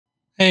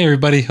Hey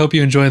everybody, hope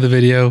you enjoy the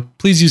video.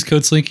 Please use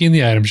code Sliinky in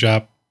the item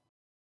shop.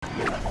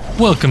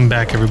 Welcome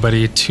back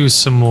everybody to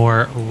some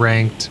more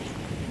ranked.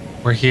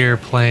 We're here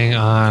playing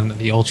on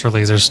the Ultra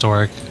Laser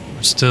Stork.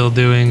 We're still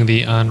doing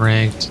the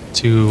unranked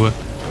to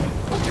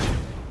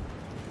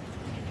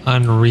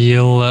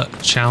Unreal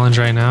challenge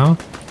right now.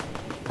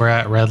 We're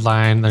at red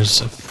line.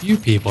 There's a few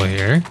people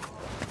here.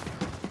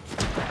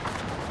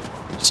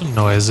 Some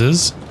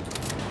noises.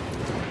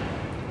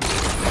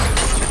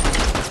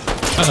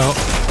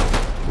 Uh-oh.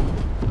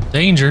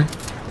 Danger.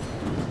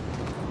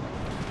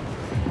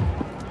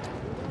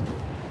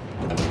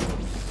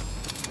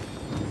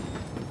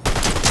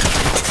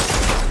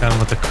 Got him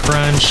with the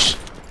crunch.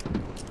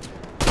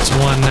 It's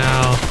one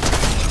now.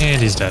 And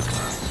he's dead.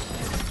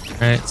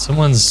 Alright,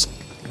 someone's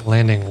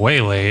landing way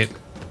late.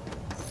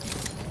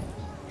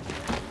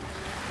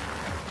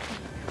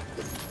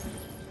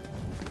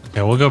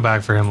 Okay, we'll go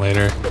back for him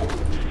later.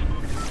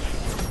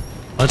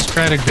 Let's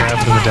try to grab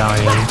the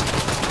medallion.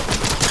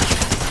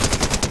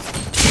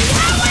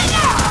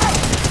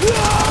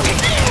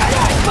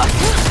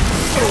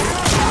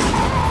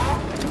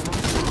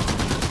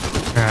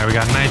 Alright, we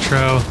got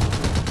nitro.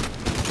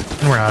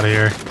 And we're out of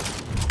here.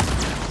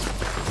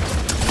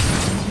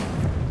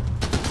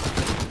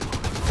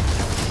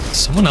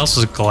 Someone else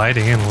was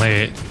gliding in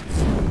late.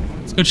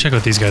 Let's go check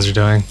what these guys are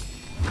doing.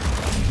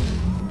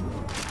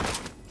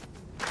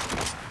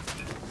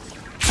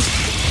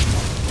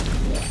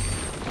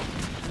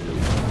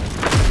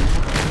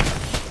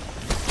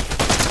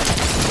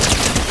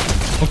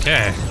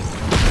 Okay.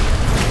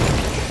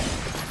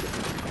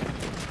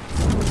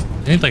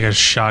 I need like a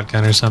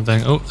shotgun or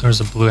something. Oh,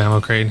 there's a blue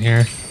ammo crate in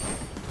here.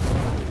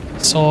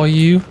 Saw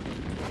you.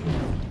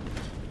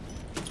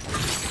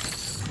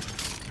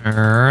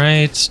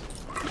 Alright.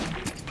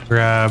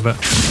 Grab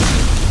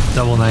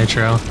double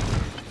nitro.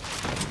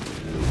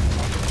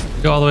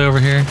 Go all the way over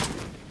here.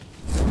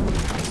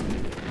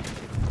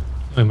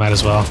 We might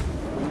as well.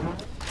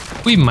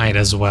 We might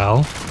as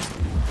well.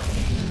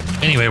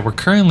 Anyway, we're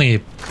currently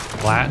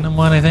Platinum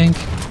 1, I think.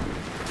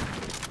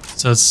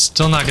 So it's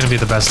still not going to be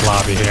the best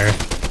lobby here.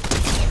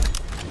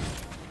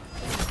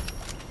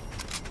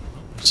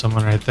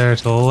 Someone right there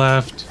to the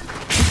left.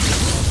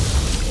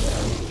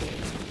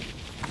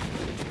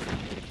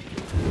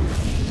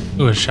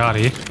 Ooh, a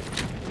shotty.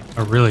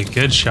 A really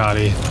good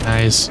shotty.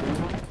 Nice.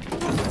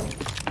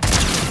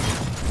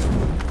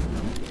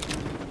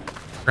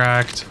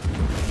 Cracked.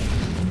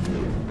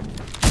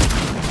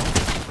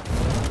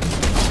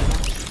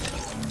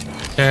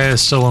 Okay,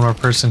 there's still one more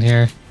person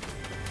here.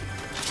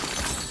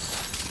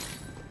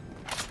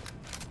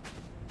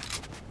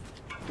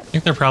 I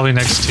think they're probably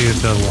next to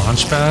the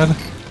launch pad.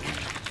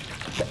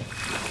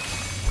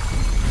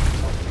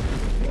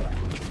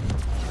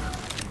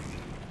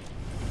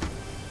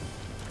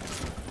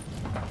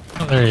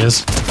 Oh, there he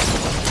is.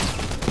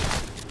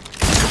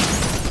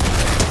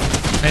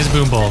 Nice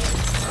boom bolt.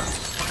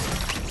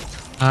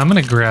 I'm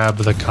gonna grab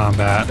the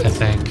combat, I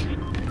think.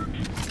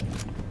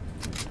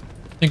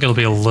 I think it'll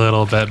be a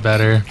little bit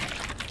better.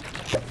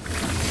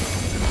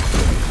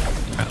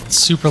 Right, let's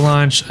super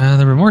launch.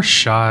 There were more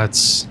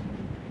shots.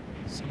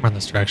 Somewhere in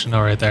this direction.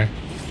 Oh, right there.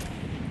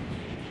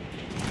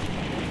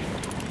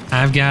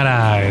 I've got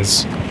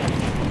eyes.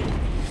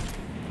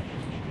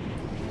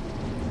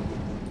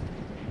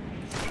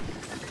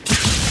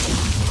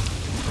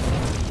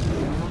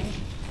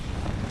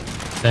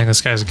 Dang,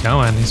 this guy's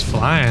going. He's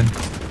flying.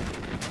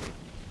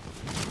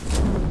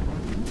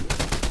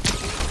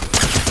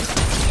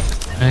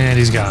 And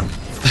he's gone.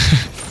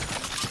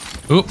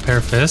 Oop, pair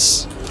of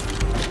fists.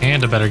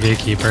 And a better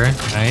gatekeeper.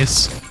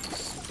 Nice.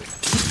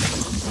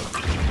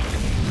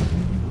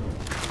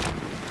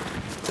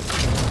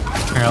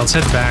 Alright, let's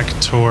head back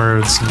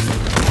towards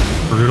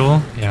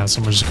Brutal. Yeah,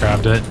 someone just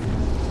grabbed it.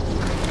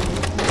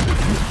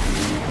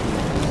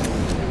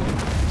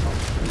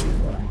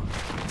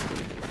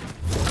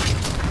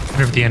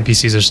 I wonder if the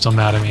NPCs are still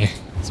mad at me.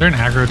 Is there an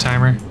aggro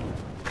timer?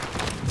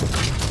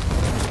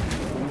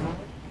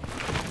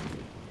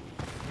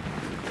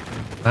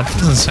 That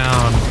doesn't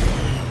sound...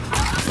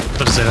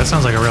 What to say? That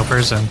sounds like a real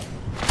person.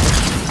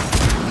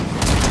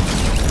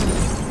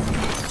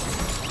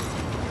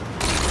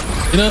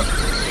 Get up!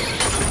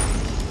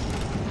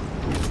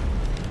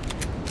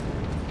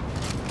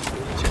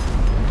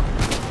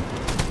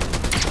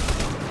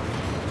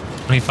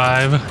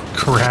 $25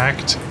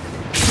 cracked.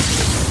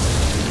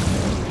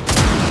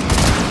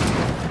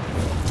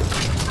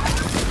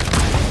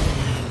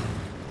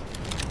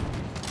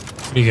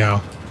 Where'd he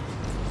go?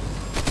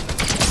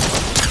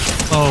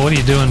 Oh, what are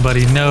you doing,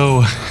 buddy?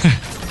 No.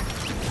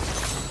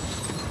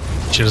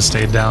 Should have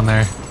stayed down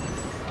there.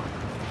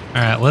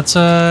 All right, let's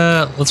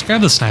grab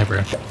the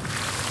sniper.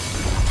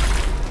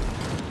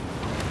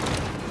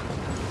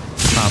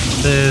 Pop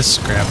this,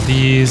 grab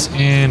these,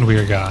 and we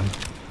are gone.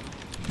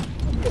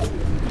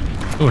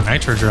 Ooh,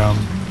 nitro drum.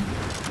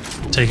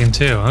 Taken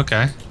two.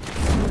 Okay.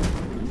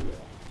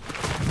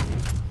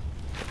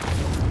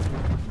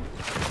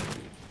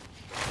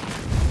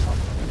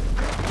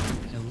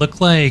 It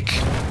looked like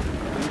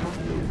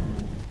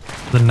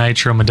The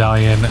nitro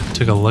medallion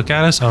took a look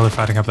at us. Oh, they're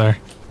fighting up there.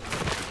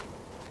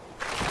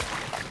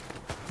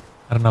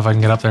 I don't know if I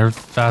can get up there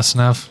fast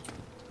enough.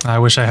 I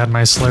wish I had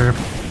my slurp.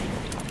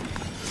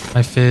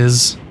 My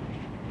fizz.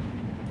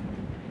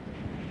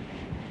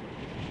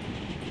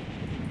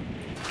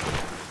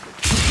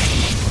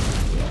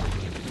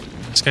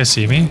 This guy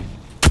see me?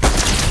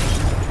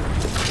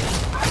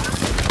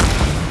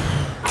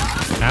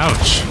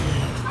 Ouch.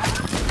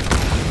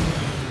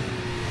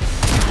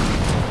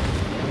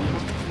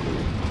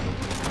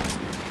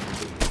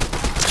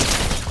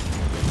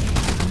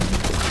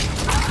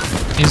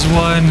 He's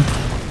 1.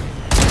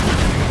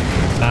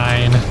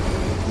 9.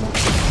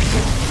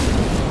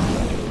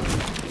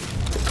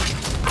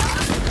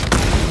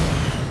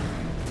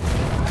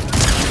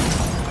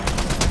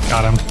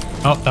 Got him.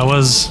 Oh, that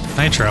was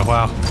nitro.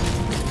 Wow.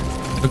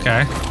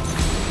 Okay.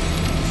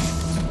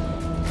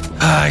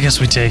 I guess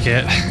we take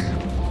it.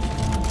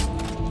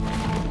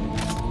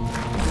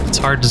 It's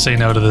hard to say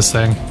no to this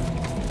thing.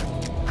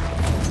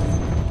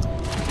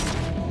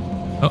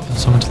 Oh,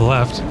 there's someone to the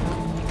left.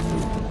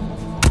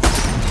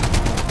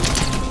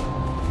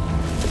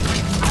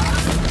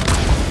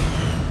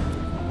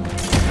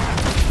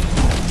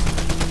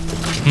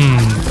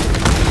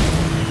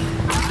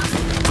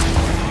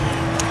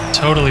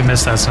 Totally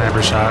missed that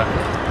sniper shot.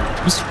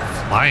 Who's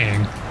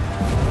flying?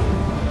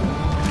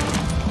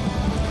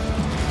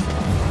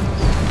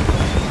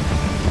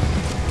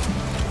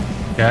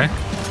 Okay.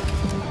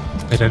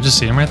 Wait, did I just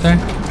see him right there?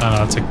 Oh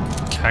no, it's a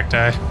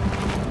cacti.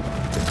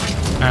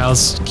 Alright,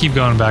 let's keep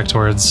going back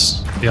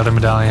towards the other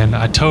medallion.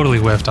 I totally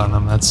whiffed on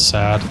them. That's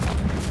sad.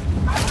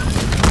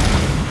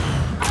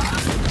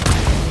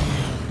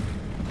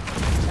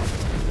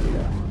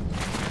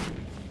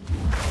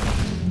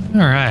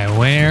 Alright,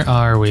 where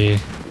are we?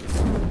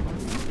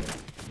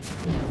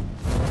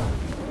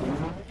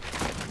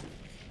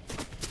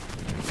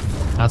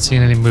 Not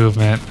seeing any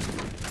movement.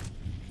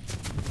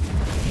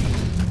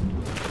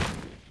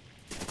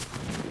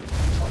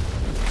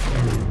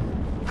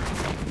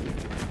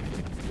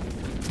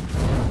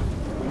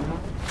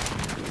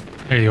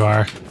 There you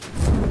are.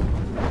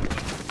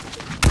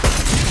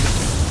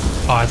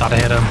 Oh, I thought I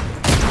hit him.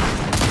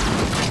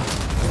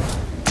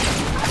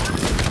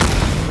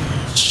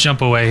 Just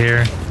jump away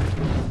here.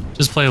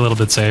 Just play a little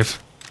bit safe.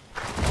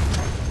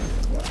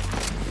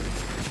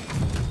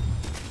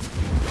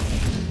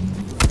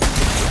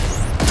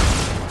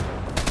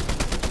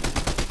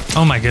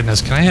 Oh my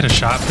goodness, can I hit a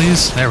shot,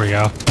 please? There we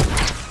go.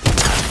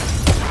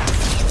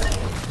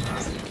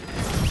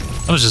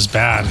 That was just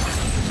bad.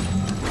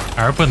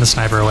 Alright, we're putting the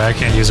sniper away. I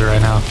can't use it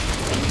right now.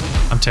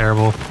 I'm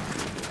terrible.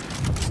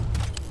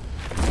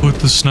 Put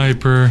the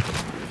sniper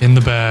in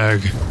the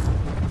bag.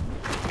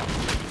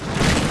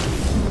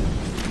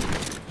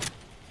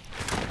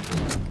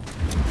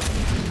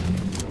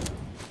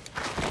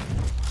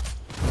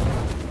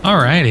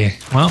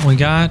 Alrighty. Well, we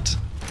got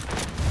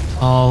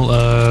all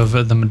of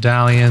the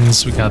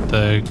medallions. We got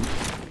the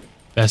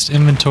best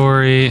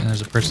inventory, and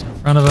there's a person in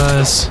front of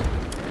us.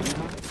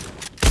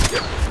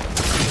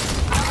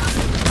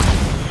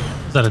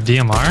 Is that a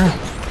DMR?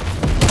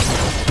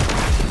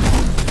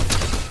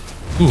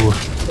 Ooh.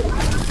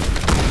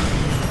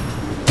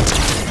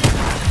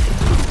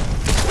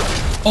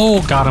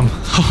 Oh, got him.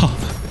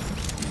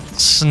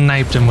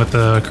 Sniped him with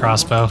the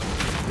crossbow.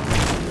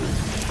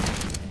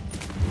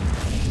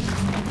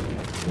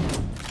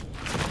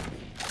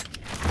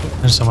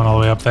 There's someone all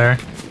the way up there.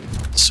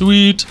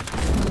 Sweet.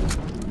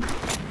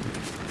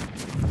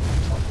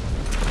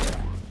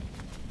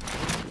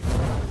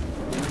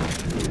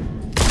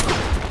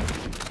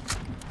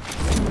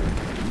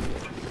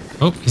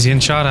 Oh, he's getting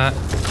shot at.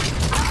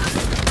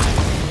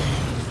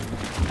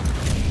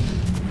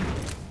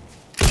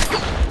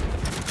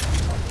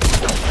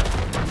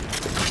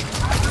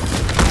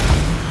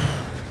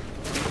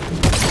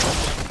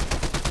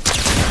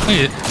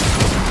 Wait,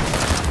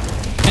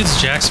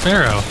 it's Jack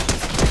Sparrow.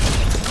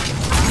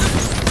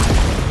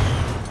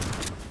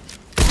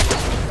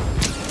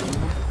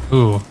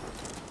 Ooh,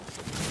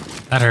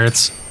 that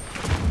hurts.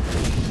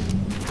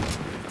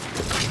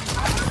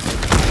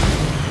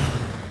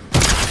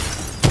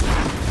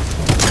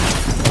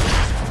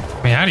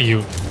 I mean, how do you...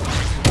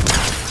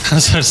 I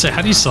was about to say,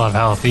 how do you still have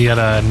health? You got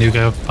a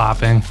Nuka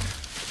popping.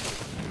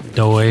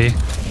 Doy.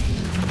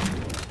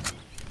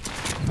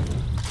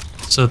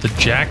 So the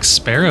Jack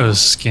Sparrow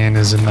skin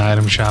is in the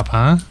item shop,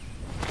 huh?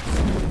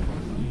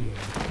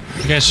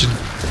 You guys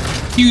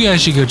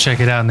should go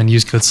check it out and then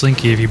use code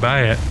Sliinky if you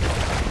buy it.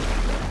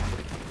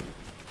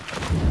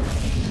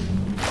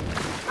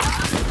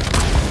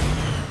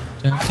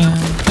 Dun, dun,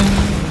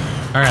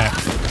 dun. All right.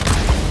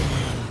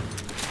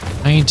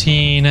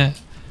 19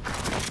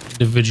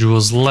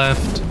 individuals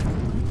left.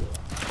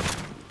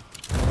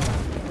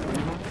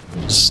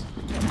 Just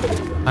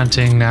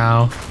hunting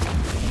now.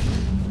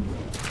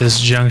 This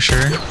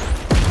juncture.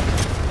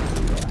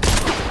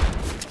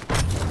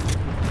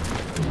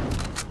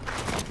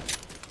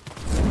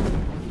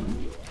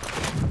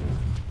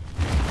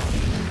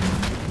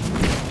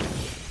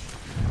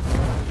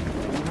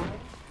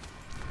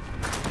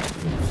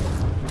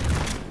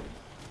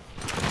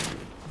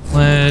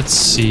 Let's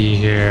see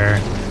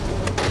here.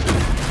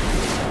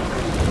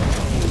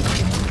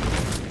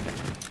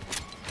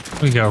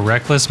 We go.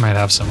 Reckless might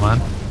have someone.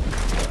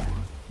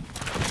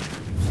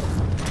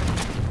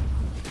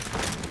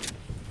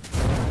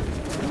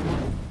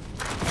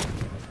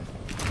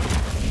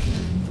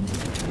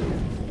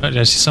 Oh, did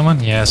I see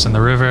someone? Yes, in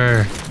the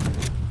river.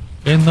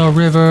 In the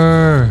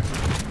river.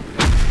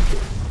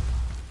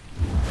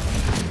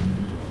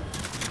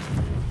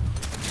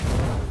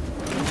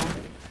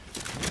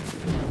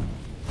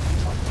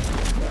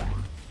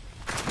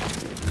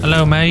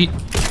 Hello, mate.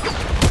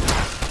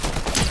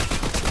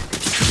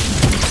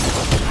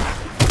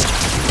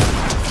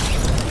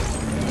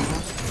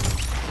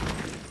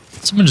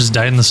 Someone just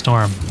died in the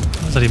storm.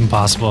 How is that even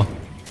possible?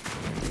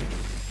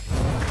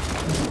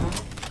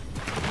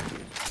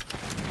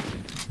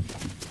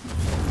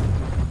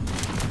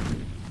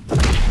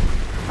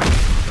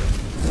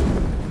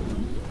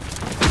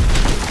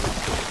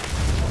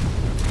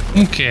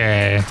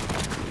 Okay.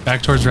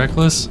 Back towards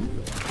Reckless.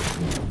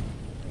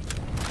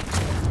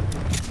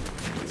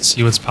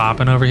 See what's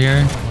popping over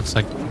here. Looks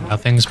like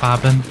nothing's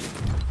popping.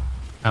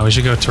 We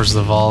should go towards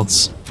the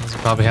vaults. Those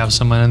probably have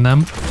someone in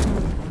them.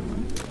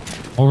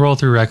 We'll roll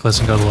through Reckless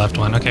and go to the left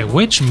one. Okay,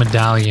 which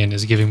medallion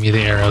is giving me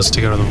the arrows to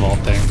go to the vault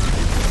thing?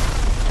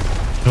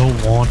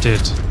 Don't want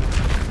it.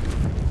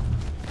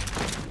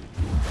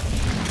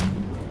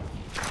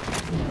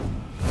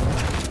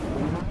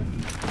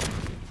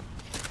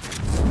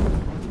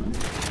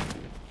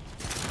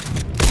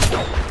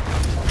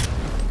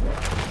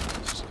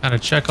 Just gotta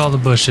check all the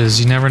bushes.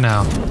 You never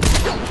know.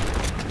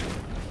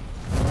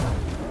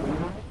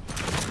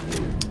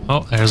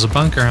 Oh, there's a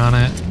bunker on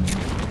it.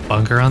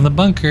 Bunker on the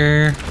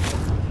bunker.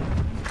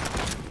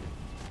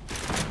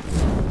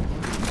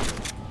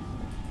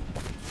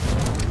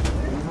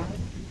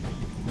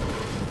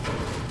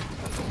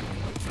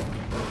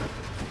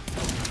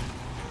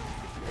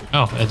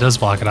 Oh, it does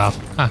block it off.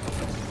 Huh.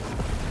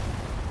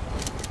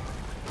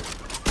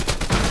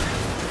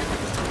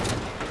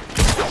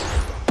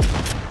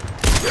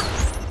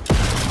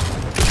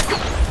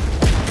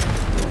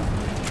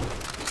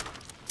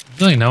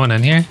 Really no one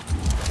in here?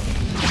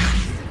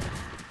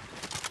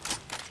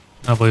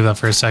 I don't believe that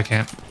for a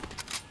second.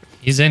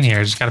 He's in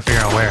here, just gotta figure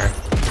out where.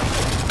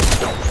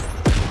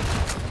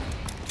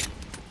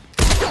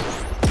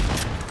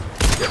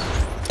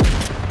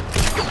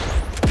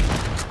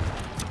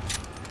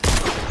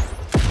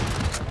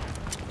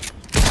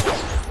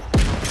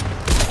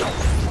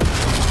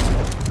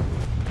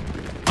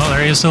 Oh,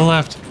 there he is to the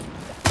left.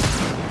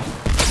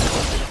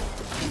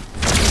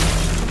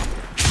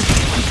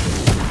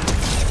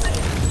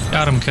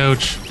 Got him,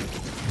 coach.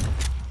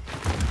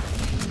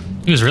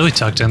 He was really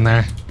tucked in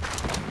there.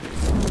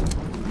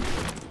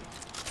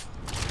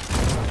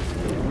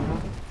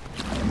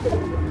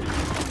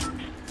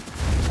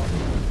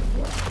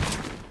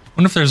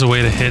 Wonder if there's a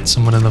way to hit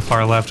someone in the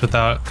far left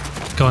without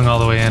going all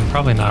the way in.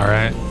 Probably not,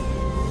 right?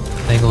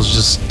 The angle's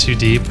just too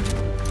deep.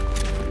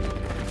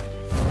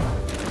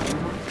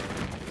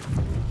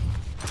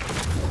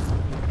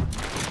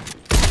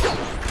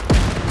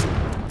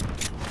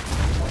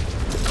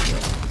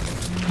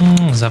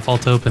 Is that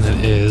vault open?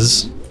 It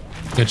is.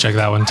 Go check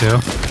that one too.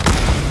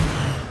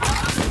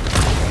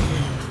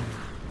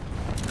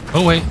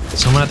 Oh wait,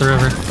 someone at the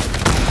river.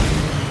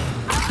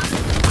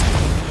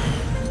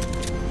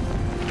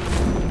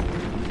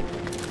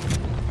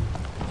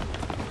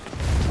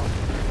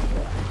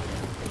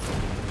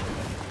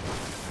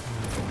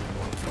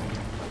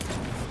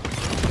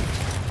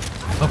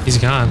 Oh, he's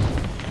gone.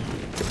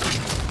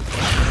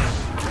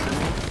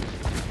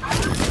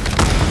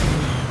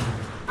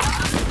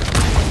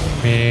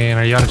 Man,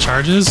 are you out of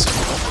charges?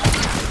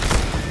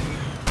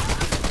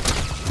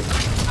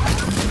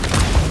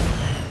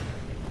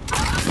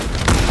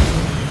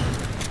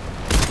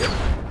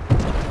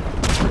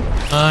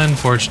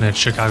 Unfortunate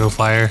Chicago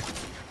Flyer.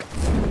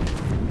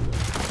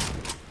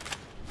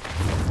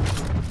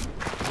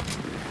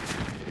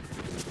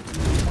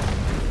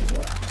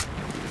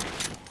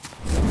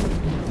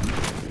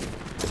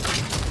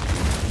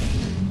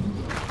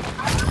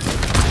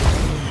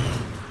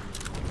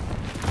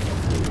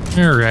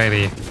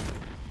 Alrighty.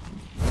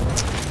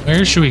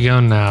 Where should we go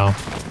now?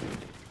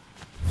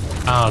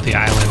 Oh, the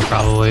island,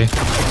 probably.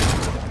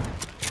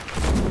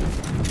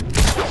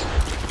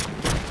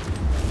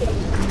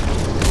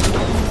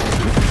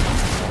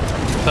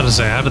 I was about to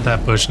say, how did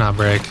that bush not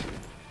break?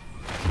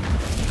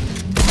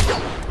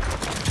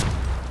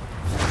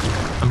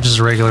 I'm just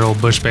a regular old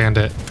bush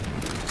bandit.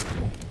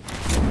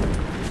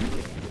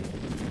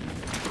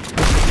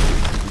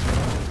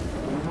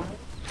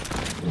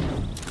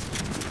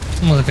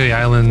 Doesn't look like the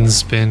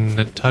island's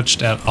been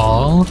touched at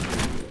all.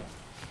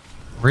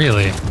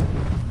 Really?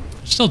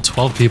 There's still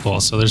 12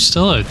 people, so there's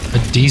still a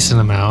decent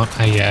amount,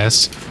 I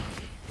guess.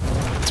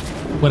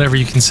 Whatever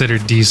you consider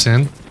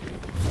decent.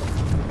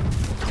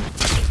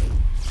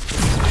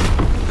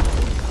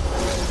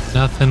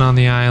 Nothing on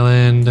the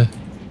island.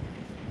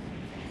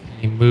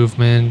 Any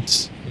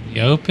movement in the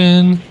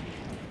open?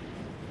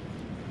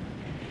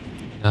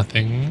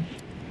 Nothing.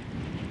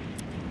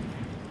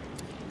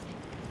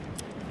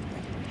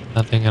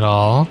 Nothing at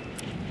all.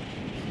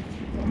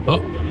 Oh.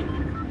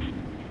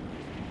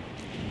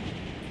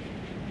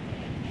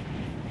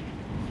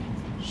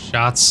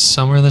 Shots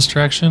somewhere in this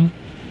direction.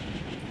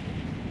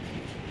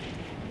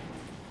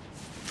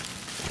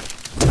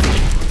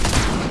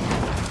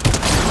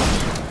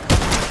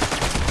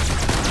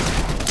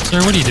 Sir,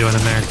 what are you doing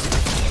in there?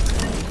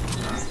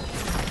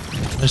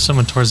 There's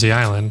someone towards the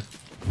island.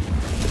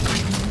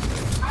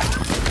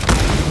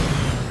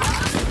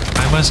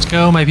 I must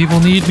go, my people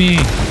need me.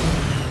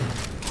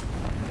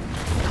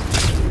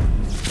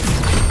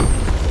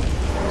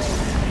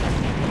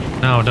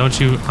 No, don't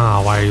you...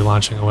 Oh, why are you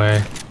launching away?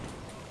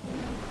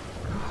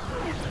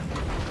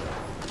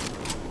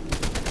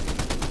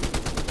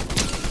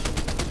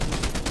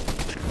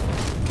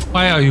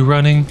 Why are you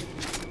running?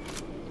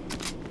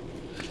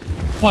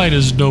 Why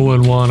does no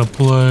one want to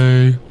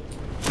play?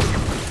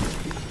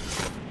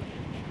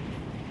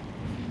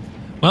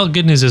 Well,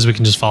 good news is we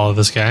can just follow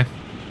this guy.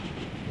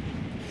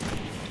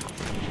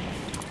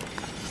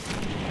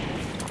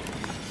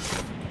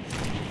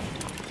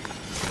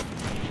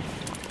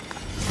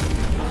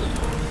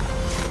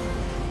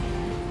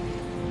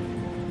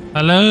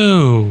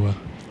 Hello.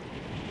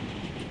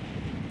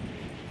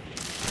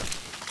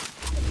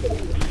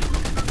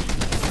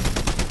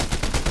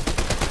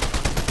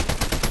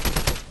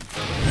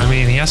 I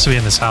mean, he has to be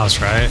in this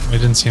house, right? We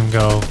didn't see him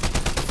go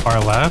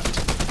far left.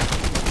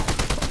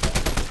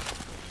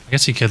 I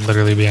guess he could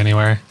literally be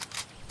anywhere.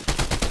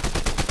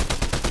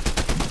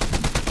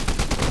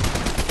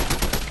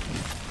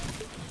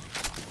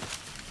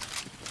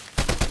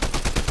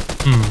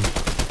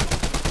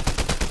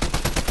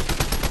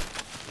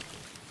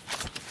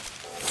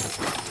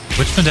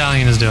 Which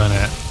medallion is doing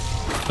it?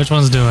 Which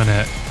one's doing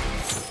it?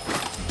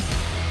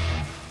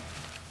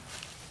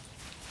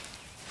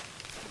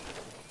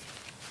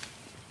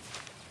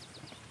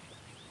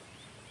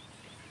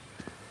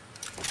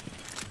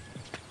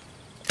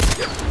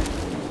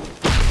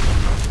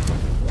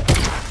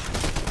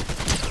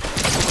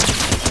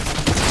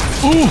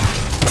 Ooh!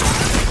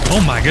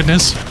 Oh my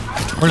goodness.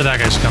 Where did that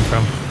guy just come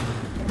from?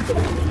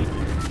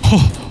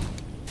 Oh.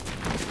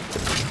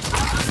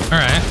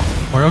 Alright.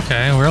 We're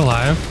okay. We're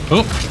alive.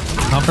 Oh!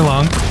 Not for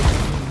long.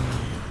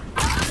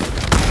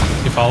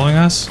 Is he following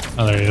us?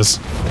 Oh, there he is.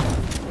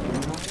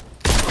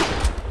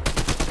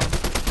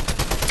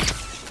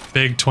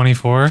 Big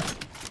 24.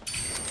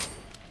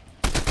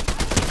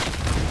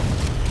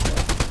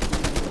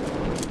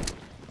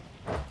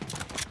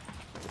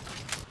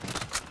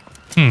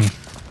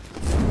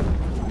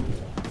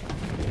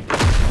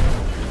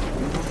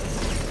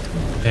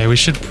 Okay, we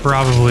should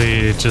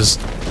probably just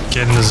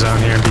get in the zone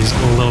here and be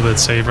a little bit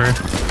safer.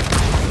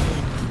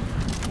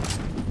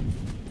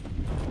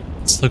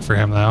 Let's look for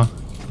him though.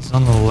 He's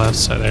on the left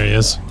side. There he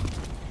is.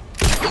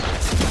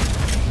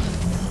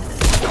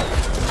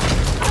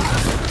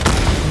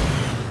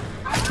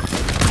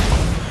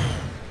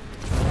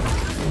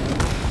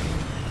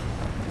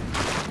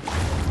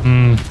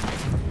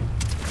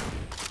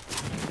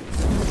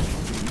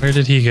 Where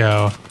did he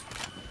go?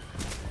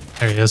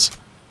 There he is.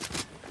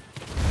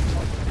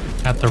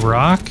 At the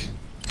rock?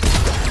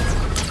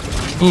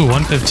 Ooh,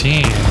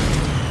 115.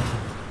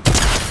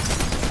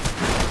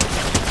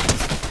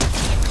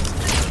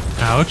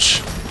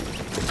 Ouch.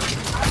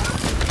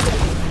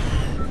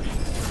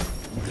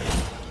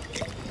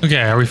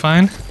 Okay, are we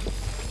fine?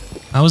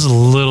 That was a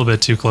little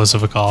bit too close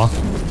of a call.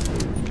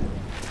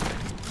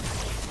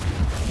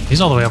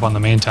 He's all the way up on the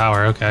main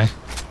tower, okay.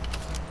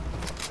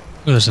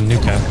 Ooh, there's a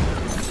nuka.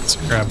 Let's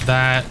grab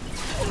that.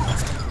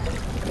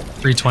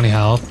 320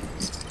 health.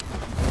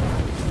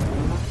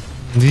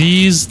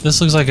 This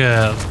looks like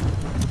a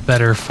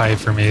better fight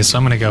for me, so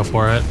I'm gonna go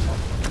for it.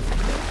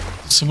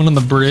 Someone on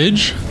the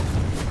bridge?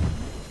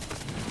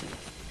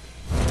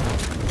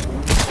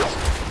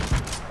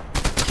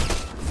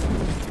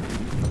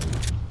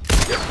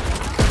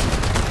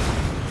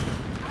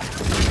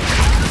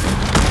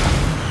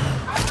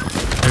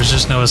 There's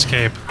just no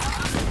escape.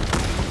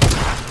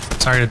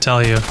 Sorry to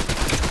tell you.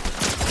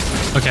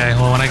 Okay,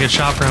 well when I get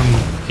shot from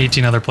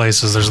 18 other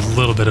places, there's a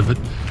little bit of it.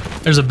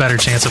 There's a better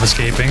chance of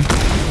escaping.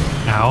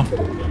 Ow.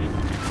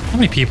 How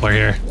many people are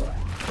here?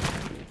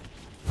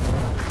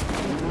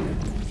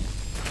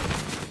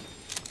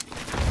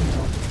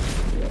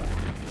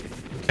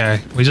 Okay,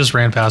 we just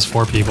ran past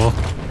 4 people.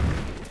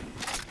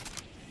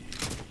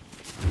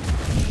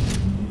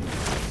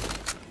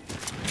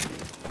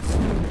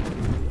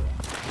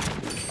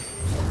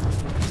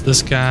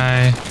 This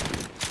guy.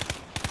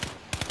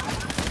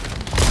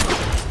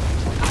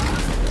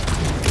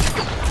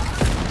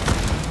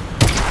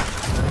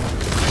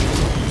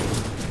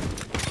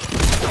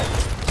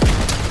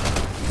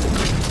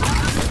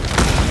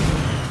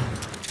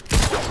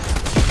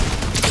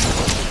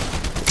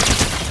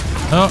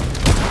 Oh.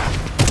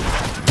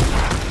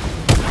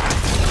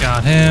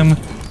 Got him.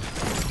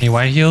 Any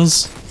white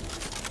heels?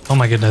 Oh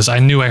my goodness, I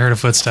knew I heard a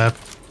footstep.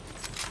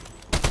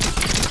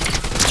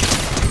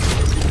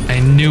 I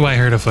knew I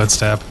heard a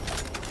footstep.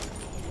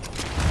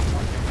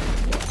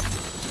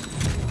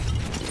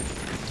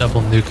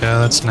 Double nuka,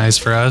 that's nice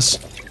for us.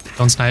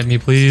 Don't snipe me,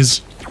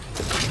 please.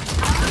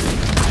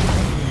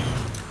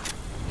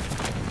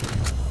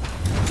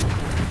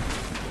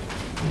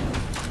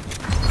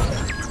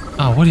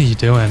 Oh, what are you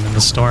doing in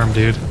the storm,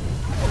 dude?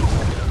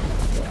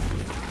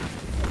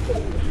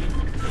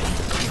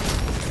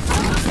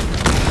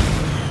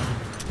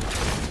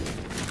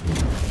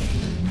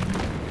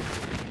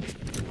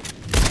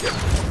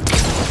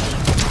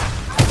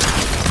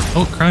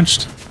 Oh,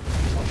 crunched.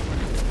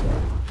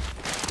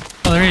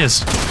 Oh, there he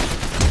is.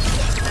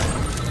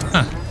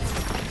 Huh.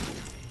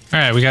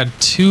 Alright, we got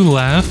 2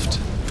 left.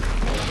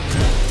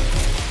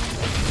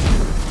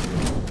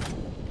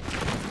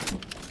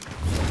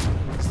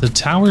 Is the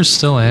tower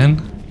still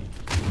in?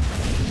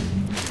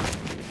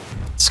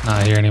 It's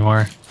not here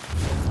anymore.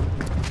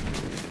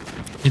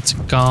 It's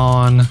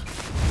gone.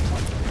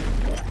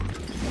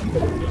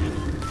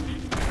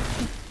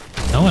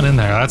 No one in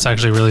there. That's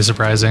actually really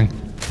surprising.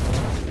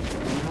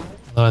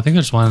 Although I think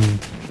there's one.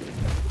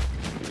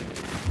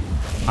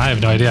 I have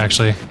no idea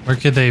actually. Where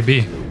could they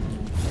be?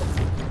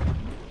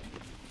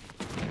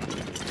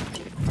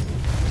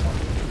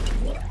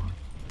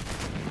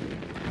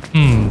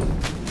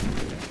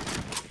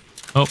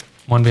 Oh,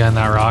 one behind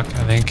that rock,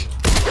 I think.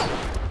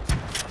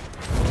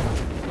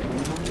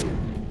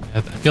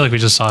 I feel like we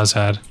just saw his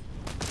head.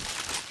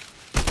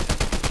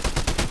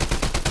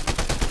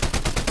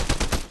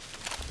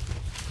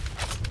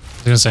 I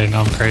was gonna say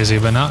no, I'm crazy,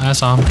 but no, I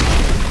saw him.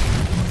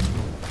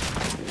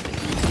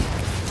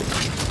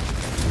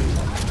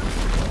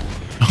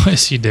 What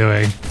is he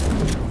doing?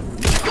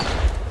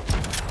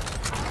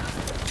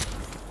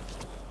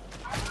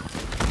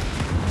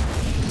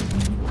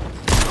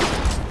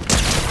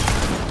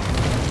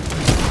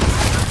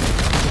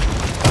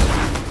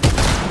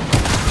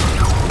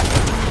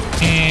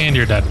 And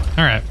you're dead.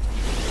 All right.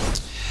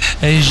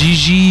 A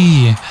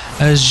GG.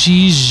 A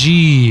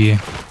GG.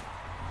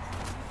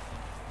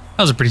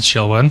 That was a pretty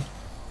chill one.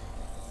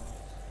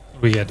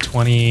 We got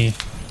 20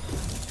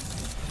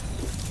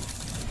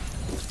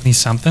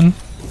 something.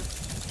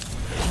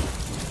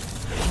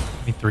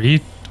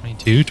 23,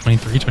 22,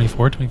 23,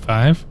 24,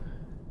 25.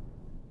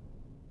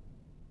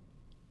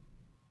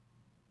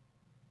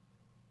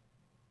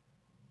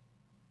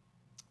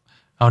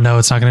 Oh no,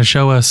 it's not going to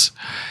show us.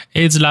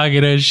 It's not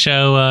going to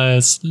show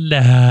us.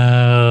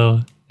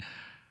 No.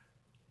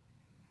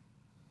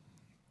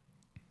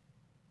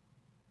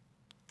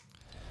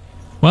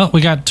 Well,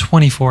 we got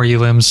 24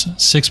 elims,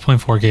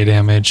 6.4k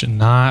damage.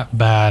 Not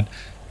bad.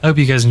 I hope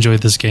you guys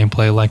enjoyed this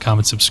gameplay. Like,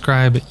 comment,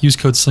 subscribe. Use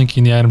code Sliinky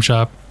in the item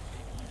shop.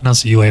 And I'll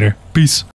see you later. Peace.